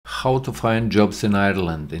how to find jobs in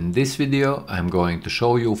Ireland. In this video I'm going to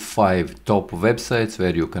show you 5 top websites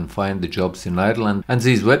where you can find the jobs in Ireland, and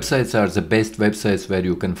these websites are the best websites where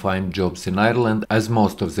you can find jobs in Ireland, as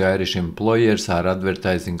most of the Irish employers are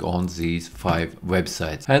advertising on these 5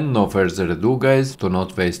 websites. And no further ado guys, to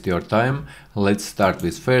not waste your time, let's start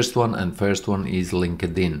with first one, and first one is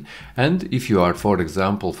LinkedIn. And if you are, for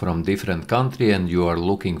example, from different country and you are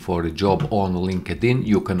looking for a job on LinkedIn,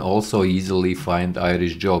 you can also easily find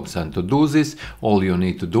Irish jobs. And to do this, all you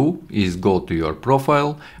need to do is go to your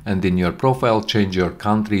profile, and in your profile change your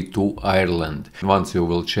country to Ireland. Once you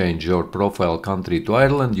will change your profile country to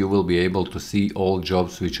Ireland, you will be able to see all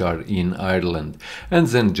jobs which are in Ireland. And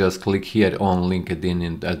then just click here on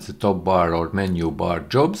LinkedIn at the top bar or menu bar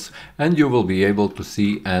jobs, and you will be able to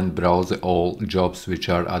see and browse all jobs which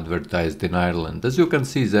are advertised in Ireland. As you can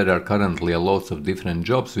see, there are currently lots of different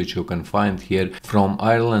jobs which you can find here from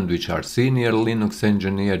Ireland, which are senior Linux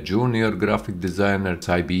engineer, junior graphic designer,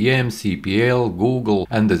 IBM, CPL, Google.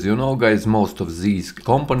 And as you know guys, most of these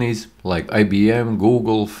companies like IBM,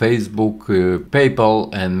 Google, Facebook, PayPal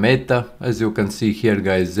and Meta, as you can see here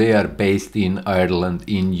guys, they are based in Ireland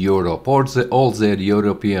in Europe, or all their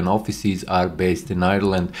European offices are based in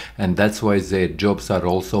Ireland, and that's why their jobs are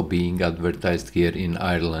also being advertised here in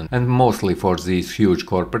Ireland. And mostly for these huge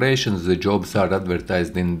corporations, the jobs are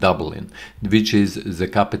advertised in Dublin, which is the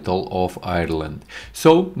capital of Ireland.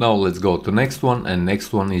 So now let's go to next one, and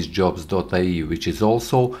next one is jobs.ie, which is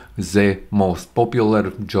also the most popular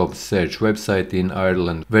job search website in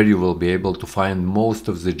Ireland, where you will be able to find most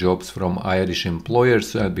of the jobs from Irish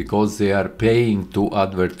employers, because they are paying to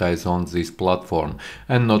advertise on this platform.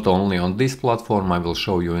 And not only on this platform, I will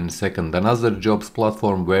show you in a second another jobs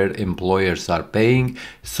platform where employers are paying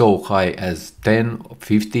so high as 10,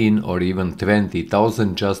 15 or even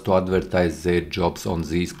 20,000 just to advertise their jobs on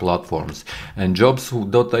these platforms. And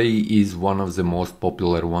jobs.ie is one of the most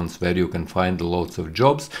popular ones, where you can find lots of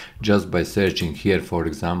jobs just by searching here, for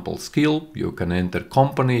example, skill. You can enter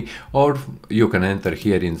company, or you can enter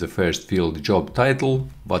here in the first field job title,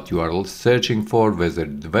 what you are searching for, whether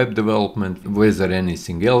web development, whether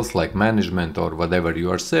anything else like management or whatever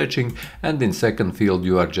you are searching. And in second field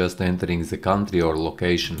you are just entering the country or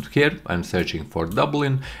location. Here I'm searching for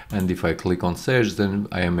Dublin, and if I click on search, then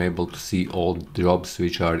I am able to see all jobs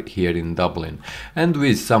which are here in Dublin. And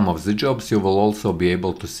with some of the jobs you will also be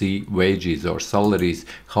able to see wages or salaries,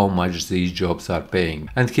 how much these jobs are paying.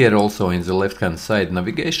 And here also in the left hand side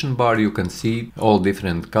navigation bar you can see all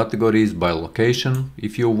different categories by location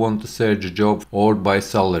if you want to search a job, or by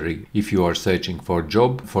salary. If you are searching for a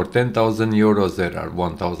job for 10,000 euros, there are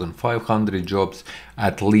 1,500 jobs,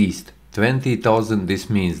 at least 20,000, this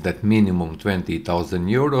means that minimum 20,000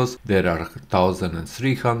 euros, there are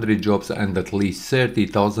 1,300 jobs, and at least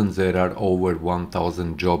 30,000, there are over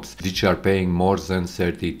 1,000 jobs which are paying more than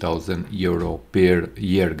 30,000 euro per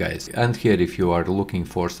year guys. And here if you are looking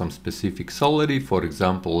for some specific salary, for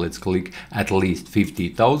example, let's click at least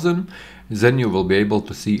 50,000, then you will be able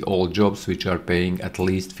to see all jobs which are paying at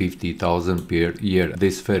least 50,000 per year.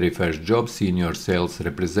 This very first job, senior sales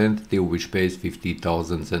representative, which pays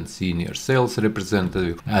 50,000, and senior sales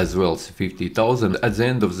representative as well as 50,000. At the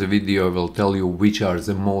end of the video I will tell you which are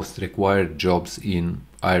the most required jobs in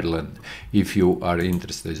Ireland. If you are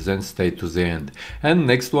interested, then stay to the end. And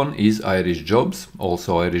next one is Irish jobs,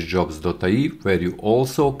 also irishjobs.ie, where you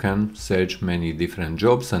also can search many different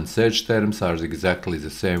jobs, and search terms are exactly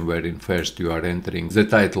the same, where in first you are entering the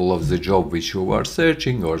title of the job which you are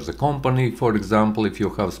searching, or the company, for example, if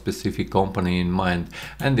you have specific company in mind,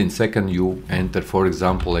 and in second you enter, for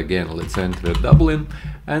example, again let's enter Dublin,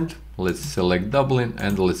 and let's select Dublin,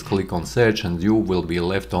 and let's click on search, and you will be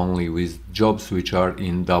left only with jobs which are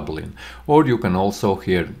in Dublin. Or you can also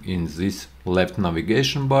here in this left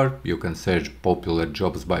navigation bar, you can search popular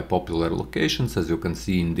jobs by popular locations, as you can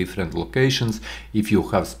see in different locations. If you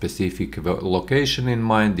have specific location in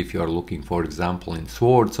mind, if you are looking for example in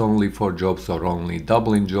Swords only for jobs, or only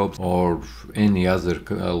Dublin jobs, or any other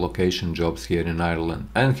location jobs here in Ireland.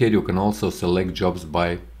 And here you can also select jobs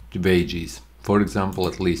by wages. For example,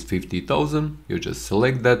 at least 50,000, you just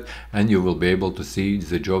select that, and you will be able to see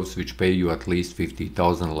the jobs which pay you at least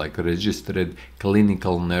 50,000, like registered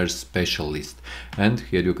clinical nurse specialist. And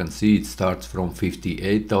here you can see it starts from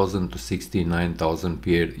 58,000 to 69,000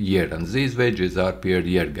 per year, and these wages are per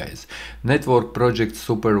year guys. Network project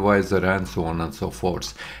supervisor, and so on and so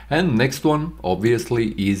forth. And next one obviously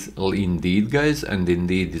is Indeed guys, and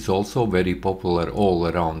Indeed is also very popular all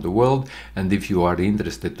around the world. And if you are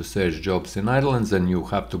interested to search jobs in Ireland, then you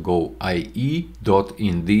have to go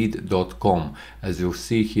ie.indeed.com, as you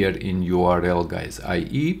see here in URL, guys,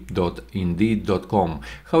 ie.indeed.com.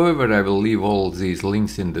 However, I will leave all these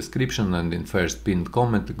links in description and in first pinned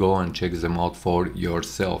comment. Go and check them out for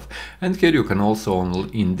yourself. And here you can also, on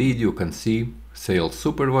Indeed, you can see sales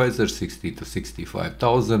supervisor 60 to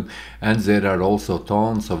 65,000, and there are also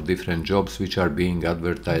tons of different jobs which are being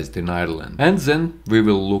advertised in Ireland. And then we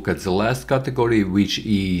will look at the last category, which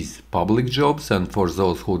is public jobs. And for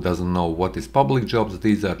those who doesn't know what is public jobs,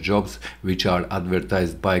 these are jobs which are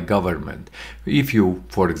advertised by government. If you,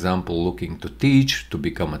 for example, looking to teach, to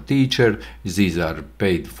become a teacher, these are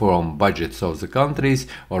paid from budgets of the countries.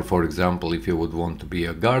 Or for example, if you would want to be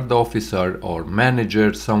a guard officer or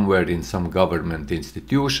manager somewhere in some government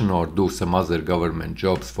institution, or do some other government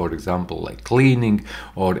jobs, for example like cleaning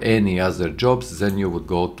or any other jobs, then you would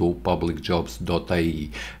go to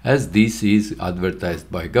publicjobs.ie, as this is advertised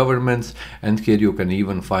by governments. And here you can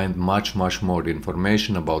even find much more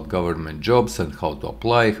information about government jobs and how to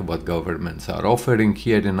apply, what governments are offering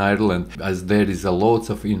here in Ireland, as there is a lots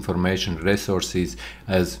of information resources.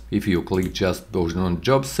 As if you click just on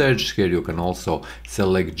job search, here you can also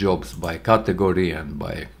select jobs by category and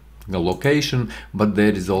by the location, but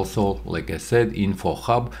there is also, like I said, Info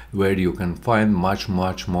Hub, where you can find much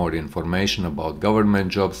more information about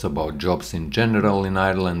government jobs, about jobs in general in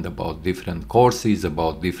Ireland, about different courses,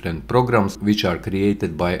 about different programs which are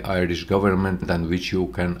created by Irish government and which you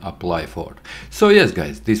can apply for. So yes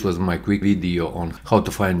guys, this was my quick video on how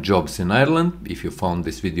to find jobs in Ireland. If you found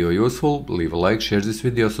this video useful, leave a like, share this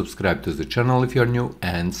video, subscribe to the channel if you're new,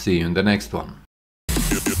 and see you in the next one.